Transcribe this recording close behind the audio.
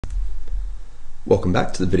Welcome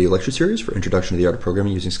back to the video lecture series for Introduction to the Art of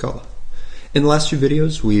Programming using Scala. In the last few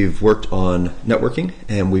videos, we've worked on networking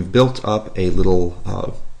and we've built up a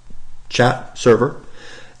little chat server.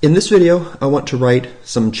 In this video, I want to write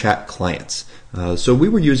some chat clients. So we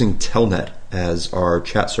were using Telnet as our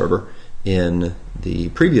chat server in the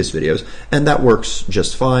previous videos, and that works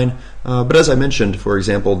just fine. But as I mentioned, for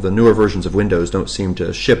example, the newer versions of Windows don't seem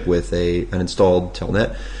to ship with an installed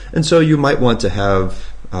Telnet, and so you might want to have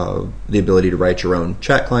the ability to write your own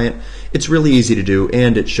chat client. It's really easy to do,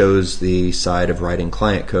 and it shows the side of writing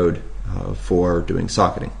client code for doing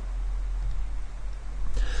socketing.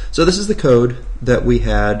 So this is the code that we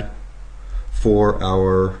had for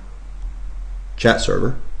our chat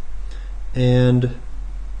server, and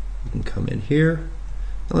you can come in here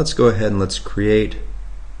and let's go ahead and let's create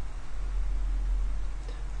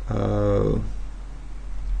a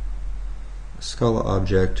Scala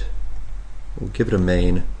object. We'll give it a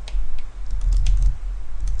main.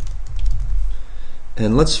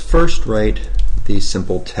 And let's first write the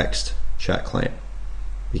simple text chat client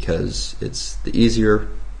because it's the easier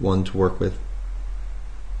one to work with.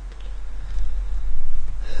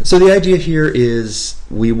 So the idea here is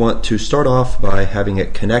we want to start off by having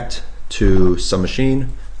it connect to some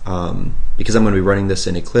machine. Because I'm going to be running this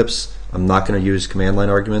in Eclipse, I'm not going to use command line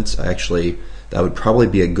arguments. That would probably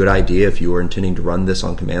be a good idea if you were intending to run this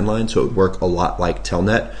on command line, so it would work a lot like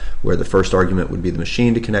Telnet, where the first argument would be the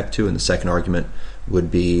machine to connect to and the second argument would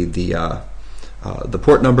be the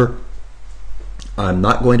port number. I'm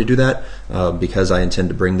not going to do that because I intend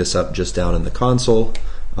to bring this up just down in the console.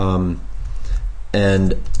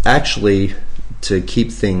 And actually, to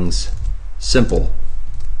keep things simple,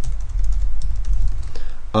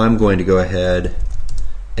 I'm going to go ahead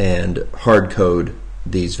and hard code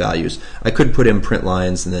these values. I could put in print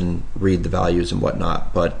lines and then read the values and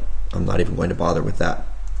whatnot, but I'm not even going to bother with that.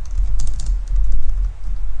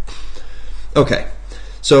 Okay,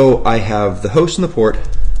 so I have the host and the port,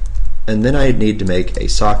 and then I need to make a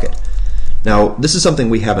socket. Now, this is something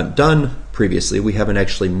we haven't done previously. We haven't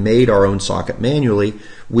actually made our own socket manually.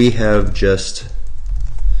 We have just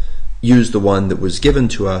used the one that was given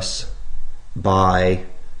to us by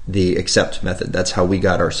the accept method. That's how we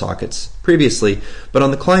got our sockets previously. But on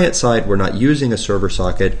the client side, we're not using a server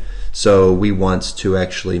socket, so we want to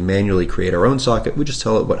actually manually create our own socket. We just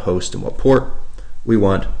tell it what host and what port we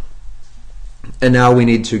want. And now we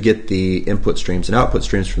need to get the input streams and output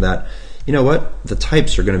streams from that. You know what? The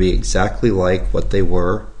types are going to be exactly like what they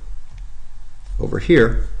were over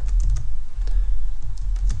here.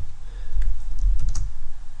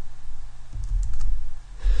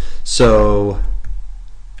 So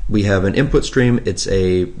we have an input stream. It's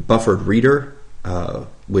a buffered reader,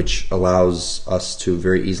 which allows us to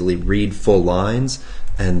very easily read full lines,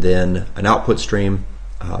 and then an output stream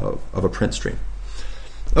of a print stream.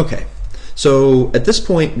 Okay, so at this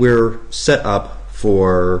point we're set up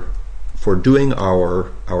for doing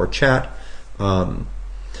our chat. I'm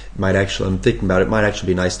thinking about it. Might actually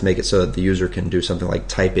be nice to make it so that the user can do something like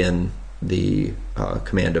type in the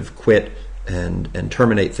command of quit and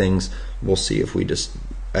terminate things. We'll see if we just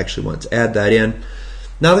actually want to add that in.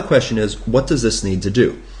 Now the question is, what does this need to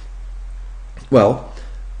do? Well,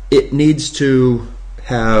 it needs to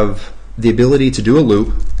have the ability to do a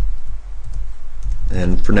loop,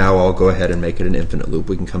 and for now I'll go ahead and make it an infinite loop.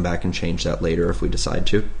 We can come back and change that later if we decide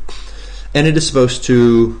to. And it is supposed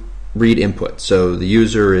to read input, so the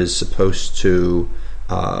user is supposed to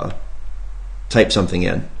type something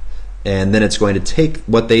in, and then it's going to take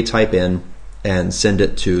what they type in and send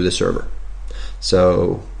it to the server.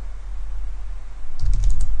 So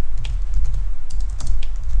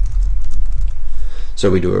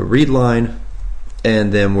we do a read line,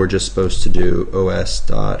 and then we're just supposed to do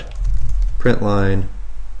os.println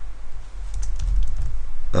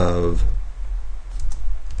of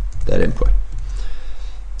that input.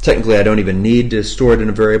 Technically, I don't even need to store it in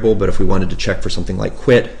a variable, but if we wanted to check for something like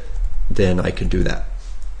quit, then I could do that.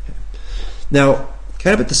 Okay. Now,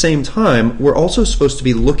 kind of at the same time, we're also supposed to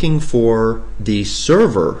be looking for the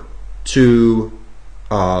server to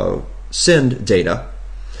send data,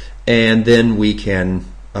 and then we can,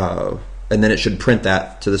 and then it should print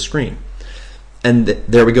that to the screen. And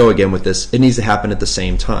there we go again with this. It needs to happen at the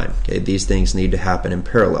same time. Okay, these things need to happen in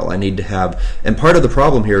parallel. I need to have, and part of the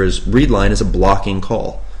problem here is readline is a blocking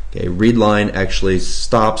call. Okay, readline actually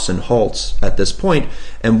stops and halts at this point.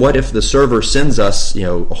 And what if the server sends us,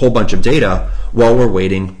 a whole bunch of data while we're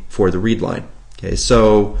waiting for the readline? Okay,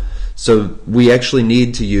 so we actually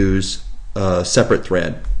need to use a separate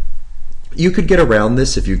thread. You could get around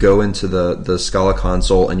this if you go into the Scala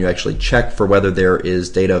console and you actually check for whether there is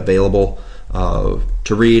data available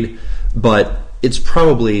to read, but it's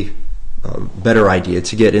probably a better idea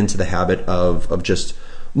to get into the habit of just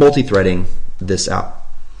multi-threading this out.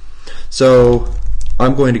 So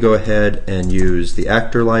I'm going to go ahead and use the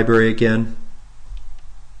actor library again.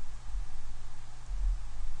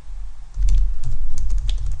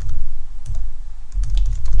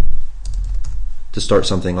 To start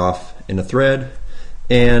something off in a thread,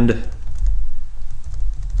 and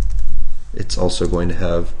it's also going to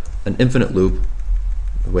have an infinite loop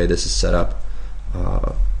the way this is set up,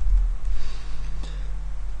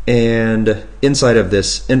 and inside of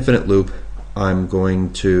this infinite loop I'm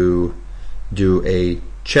going to do a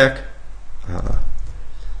check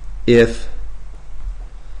if,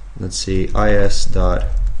 let's see,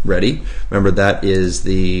 is.ready. Remember, that is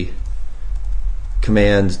the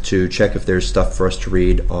command to check if there's stuff for us to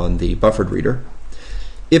read on the buffered reader.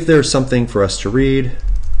 If there's something for us to read,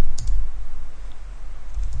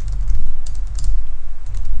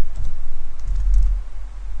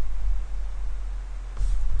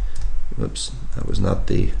 oops, that was not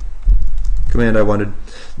the command I wanted,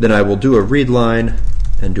 then I will do a read line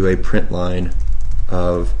and do a print line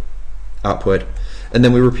of output, and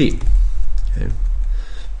then we repeat. Okay.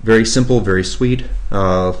 Very simple, very sweet.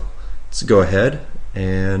 Let's go ahead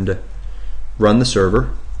and run the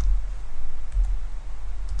server.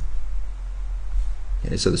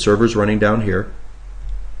 Okay, so the server's running down here,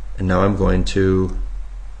 and now I'm going to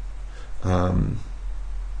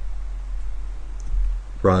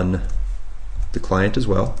run the client as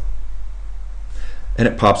well, and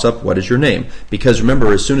it pops up, what is your name? Because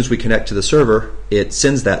remember, as soon as we connect to the server, it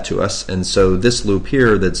sends that to us, and so this loop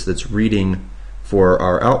here that's reading for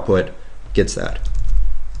our output gets that.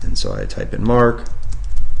 And so I type in Mark,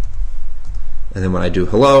 and then when I do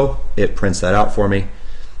hello, it prints that out for me.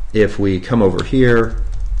 If we come over here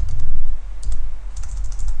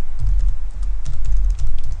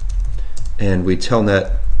and we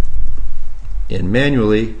telnet in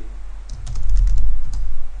manually,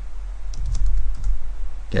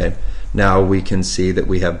 okay, now we can see that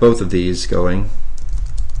we have both of these going,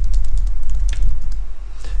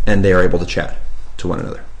 and they are able to chat to one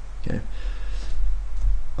another. Okay.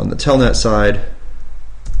 On the telnet side,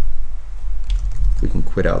 we can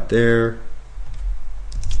quit out there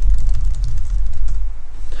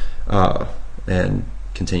and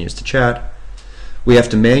continues to chat. We have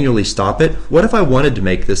to manually stop it. What if I wanted to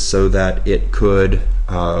make this so that it could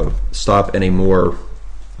stop in a more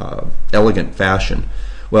elegant fashion?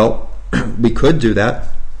 Well, we could do that.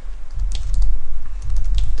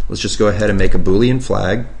 Let's just go ahead and make a Boolean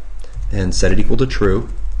flag and set it equal to true.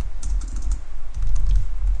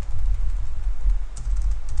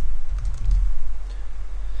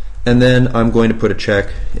 And then I'm going to put a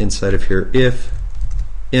check inside of here if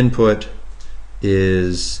input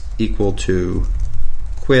is equal to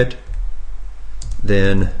quit,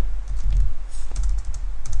 then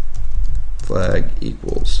flag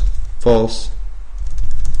equals false,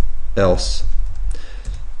 else.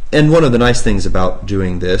 And one of the nice things about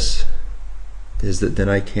doing this is that then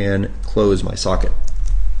I can close my socket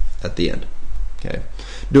at the end. Okay,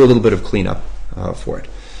 do a little bit of cleanup for it.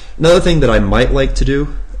 Another thing that I might like to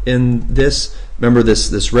do in this, remember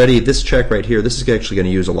this ready, this check right here, this is actually going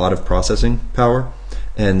to use a lot of processing power,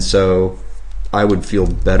 and so I would feel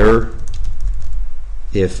better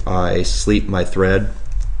if I sleep my thread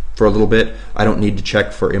for a little bit. I don't need to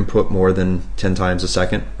check for input more than 10 times a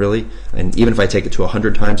second, really, and even if I take it to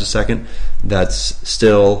 100 times a second, that's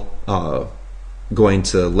still going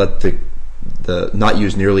to let the not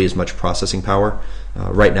use nearly as much processing power.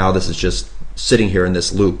 Right now this is just sitting here in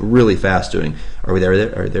this loop really fast doing, are we there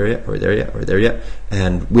yet, are we there yet, are we there yet, are we there yet,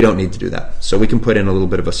 and we don't need to do that. So we can put in a little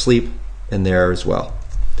bit of a sleep in there as well.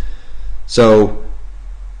 So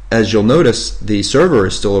as you'll notice, the server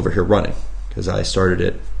is still over here running because I started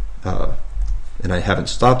it and I haven't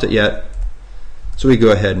stopped it yet. So we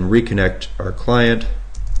go ahead and reconnect our client.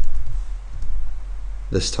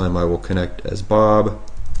 This time I will connect as Bob,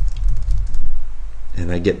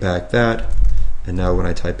 and I get back that, and now when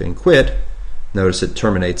I type in quit, notice it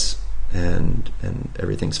terminates and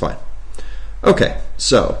everything's fine. Okay,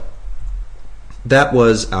 so that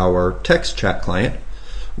was our text chat client.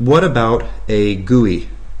 What about a GUI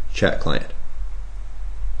chat client?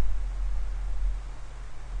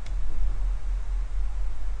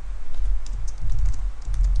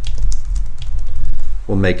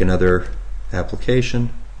 We'll make another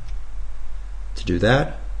application to do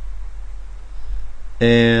that,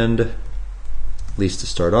 and at least to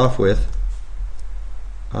start off with,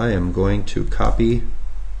 I am going to copy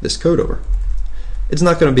this code over. It's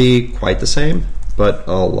not going to be quite the same, but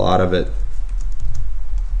a lot of it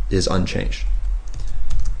is unchanged.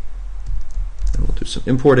 some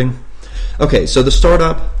importing. Okay, so the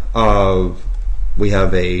startup, we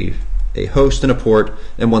have a host and a port,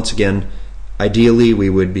 and once again, ideally we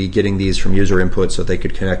would be getting these from user input so they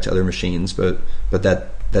could connect to other machines, but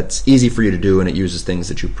that's easy for you to do, and it uses things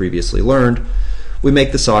that you previously learned. We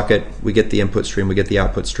make the socket, we get the input stream, we get the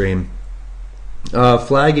output stream.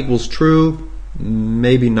 Flag equals true,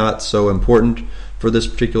 maybe not so important for this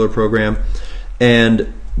particular program.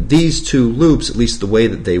 And these two loops, at least the way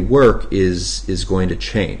that they work, is going to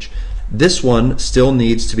change. This one still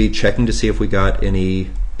needs to be checking to see if we got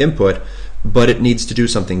any input, but it needs to do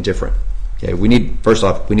something different. Okay, first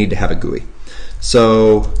off, we need to have a GUI.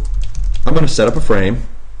 So I'm going to set up a frame.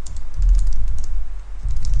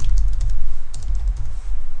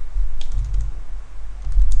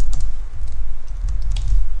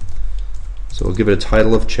 So we'll give it a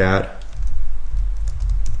title of chat.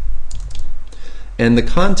 And the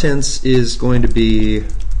contents is going to be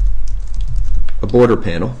a border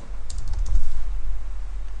panel.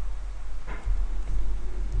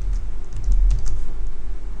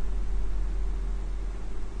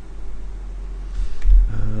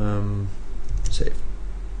 Save.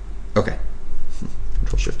 Okay.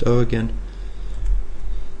 Control-Shift-O again.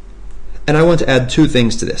 And I want to add two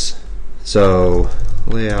things to this. So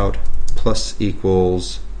layout plus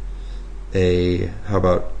equals how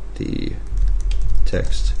about the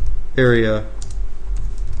text area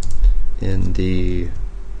in the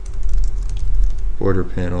border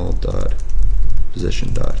panel dot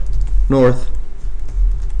position dot north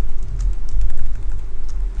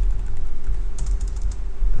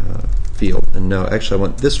field. And no, actually I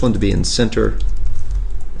want this one to be in center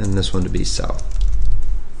and this one to be south.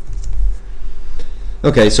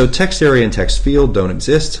 Okay, so text area and text field don't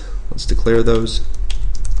exist. Let's declare those.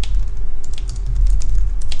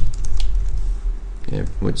 Yeah,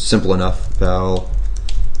 it's simple enough. Val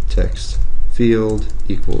text field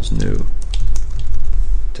equals new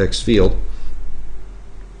text field.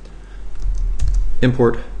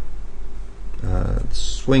 Import.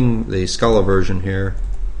 Swing the Scala version here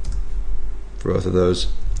for both of those.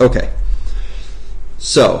 Okay.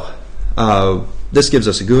 So this gives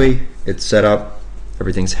us a GUI. It's set up.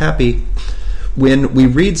 Everything's happy. When we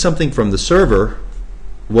read something from the server,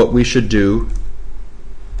 what we should do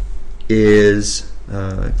is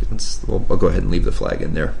I'll go ahead and leave the flag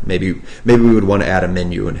in there. Maybe we would want to add a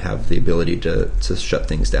menu and have the ability to shut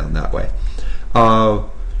things down that way.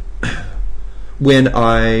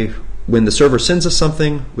 When the server sends us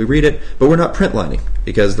something, we read it, but we're not print lining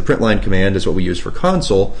because the print line command is what we use for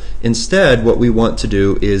console. Instead, what we want to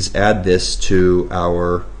do is add this to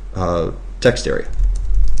our text area.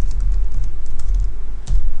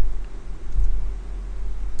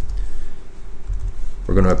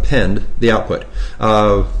 We're going to append the output.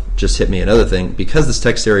 Just hit me another thing. Because this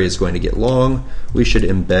text area is going to get long, we should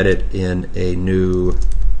embed it in a new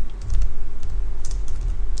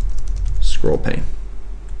scroll pane.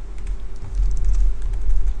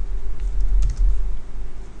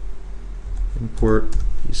 Import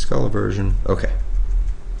the Scala version. Okay.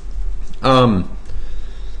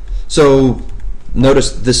 So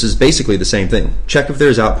notice this is basically the same thing. Check if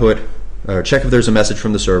there's output, or check if there's a message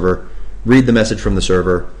from the server, read the message from the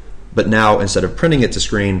server, but now instead of printing it to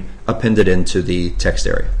screen, append it into the text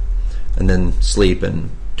area, and then sleep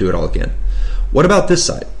and do it all again. What about this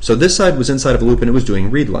side? So this side was inside of a loop and it was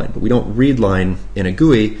doing read line, but we don't read line in a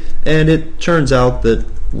GUI, and it turns out that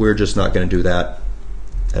we're just not going to do that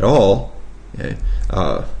at all. Okay.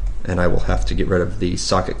 And I will have to get rid of the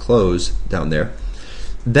socket close down there.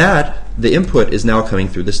 The input is now coming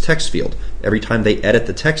through this text field. Every time they edit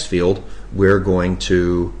the text field, we're going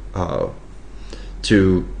to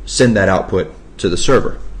send that output to the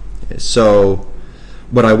server. Okay, so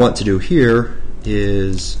what I want to do here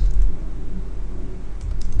is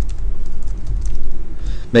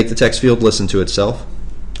make the text field listen to itself,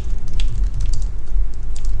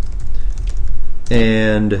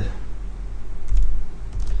 and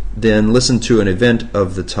then listen to an event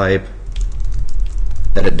of the type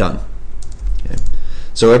edit done. Okay.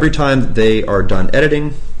 So every time they are done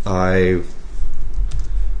editing, I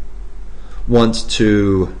want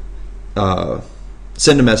to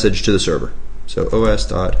send a message to the server. So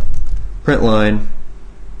os.println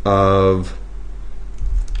of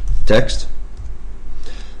text,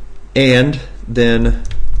 and then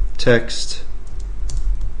text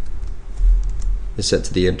is set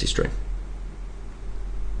to the empty string.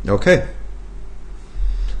 Okay,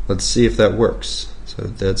 let's see if that works.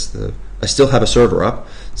 So I still have a server up,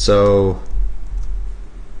 so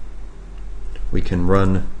we can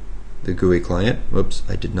run the GUI client. Whoops,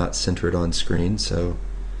 I did not center it on screen, so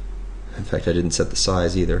in fact I didn't set the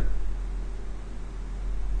size either.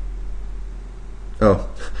 Oh,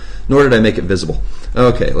 nor did I make it visible.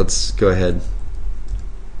 Okay, let's go ahead.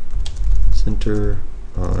 Center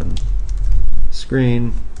on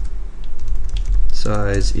screen,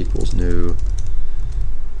 size equals new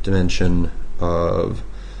dimension of,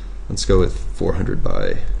 let's go with 400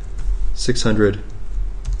 by 600.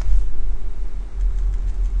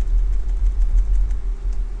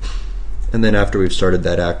 And then after we've started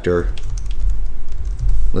that actor,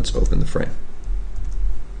 let's open the frame.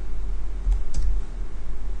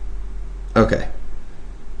 Okay,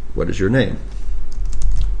 what is your name?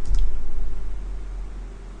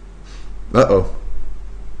 Uh-oh.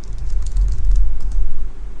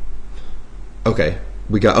 Okay,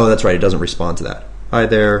 we got, oh, that's right, it doesn't respond to that. Hi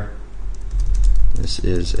there, this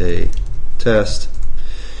is a test.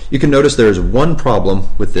 You can notice there is one problem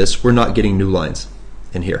with this. We're not getting new lines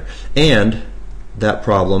in here. And that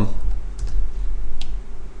problem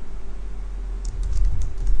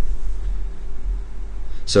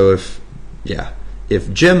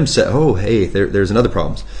if Jim said, oh hey, there's another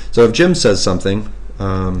problem. So if Jim says something,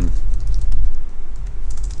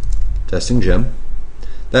 testing Jim,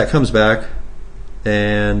 that comes back,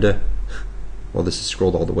 and well, this is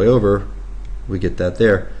scrolled all the way over, we get that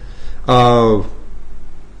there. When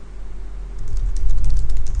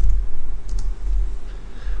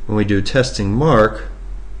we do testing Mark,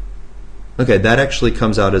 okay, that actually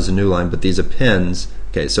comes out as a new line, but these appends,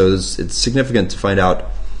 okay, so it's significant to find out.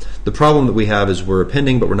 The problem that we have is we're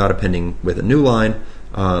appending, but we're not appending with a new line.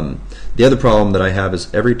 The other problem that I have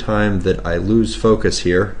is every time that I lose focus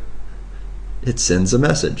here, it sends a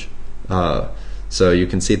message. So you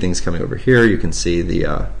can see things coming over here. You can see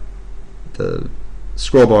the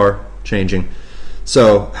scroll bar changing.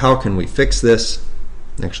 So how can we fix this?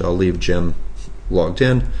 Actually, I'll leave Jim logged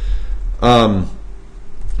in.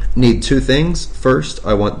 Need two things. First,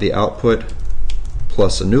 I want the output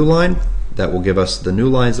plus a new line. That will give us the new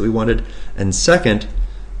lines that we wanted. And second,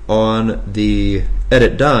 on the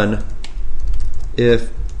edit done,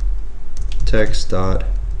 if text dot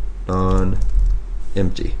non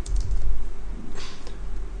empty.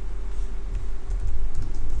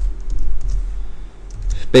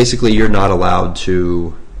 Basically, you're not allowed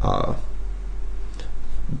to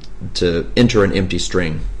enter an empty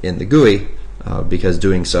string in the GUI because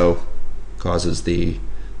doing so causes the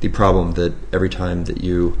problem that every time that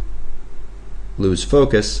you lose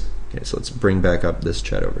focus. Okay, so let's bring back up this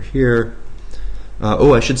chat over here.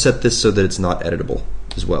 Oh, I should set this so that it's not editable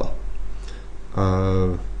as well.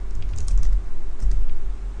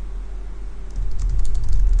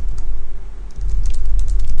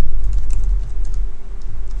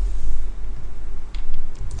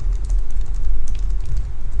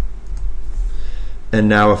 And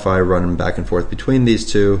now if I run them back and forth between these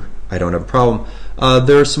two, I don't have a problem.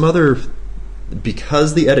 There are some other,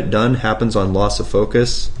 because the edit done happens on loss of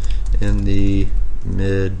focus in the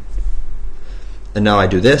mid, and now I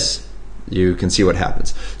do this, you can see what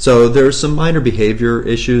happens. So there's some minor behavior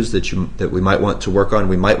issues that we might want to work on.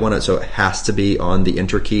 We might want it so it has to be on the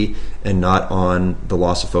enter key and not on the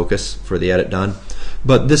loss of focus for the edit done.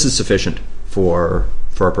 But this is sufficient for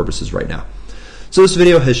our purposes right now. So this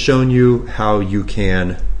video has shown you how you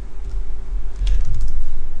can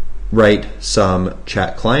write some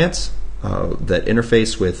chat clients that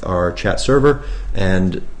interface with our chat server.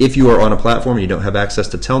 And if you are on a platform and you don't have access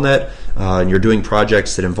to Telnet and you're doing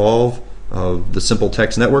projects that involve the simple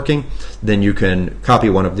text networking, then you can copy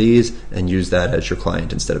one of these and use that as your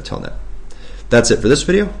client instead of Telnet. That's it for this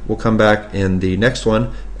video. We'll come back in the next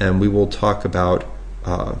one and we will talk about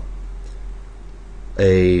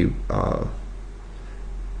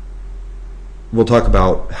we'll talk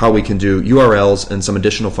about how we can do URLs and some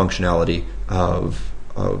additional functionality of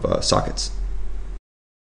sockets.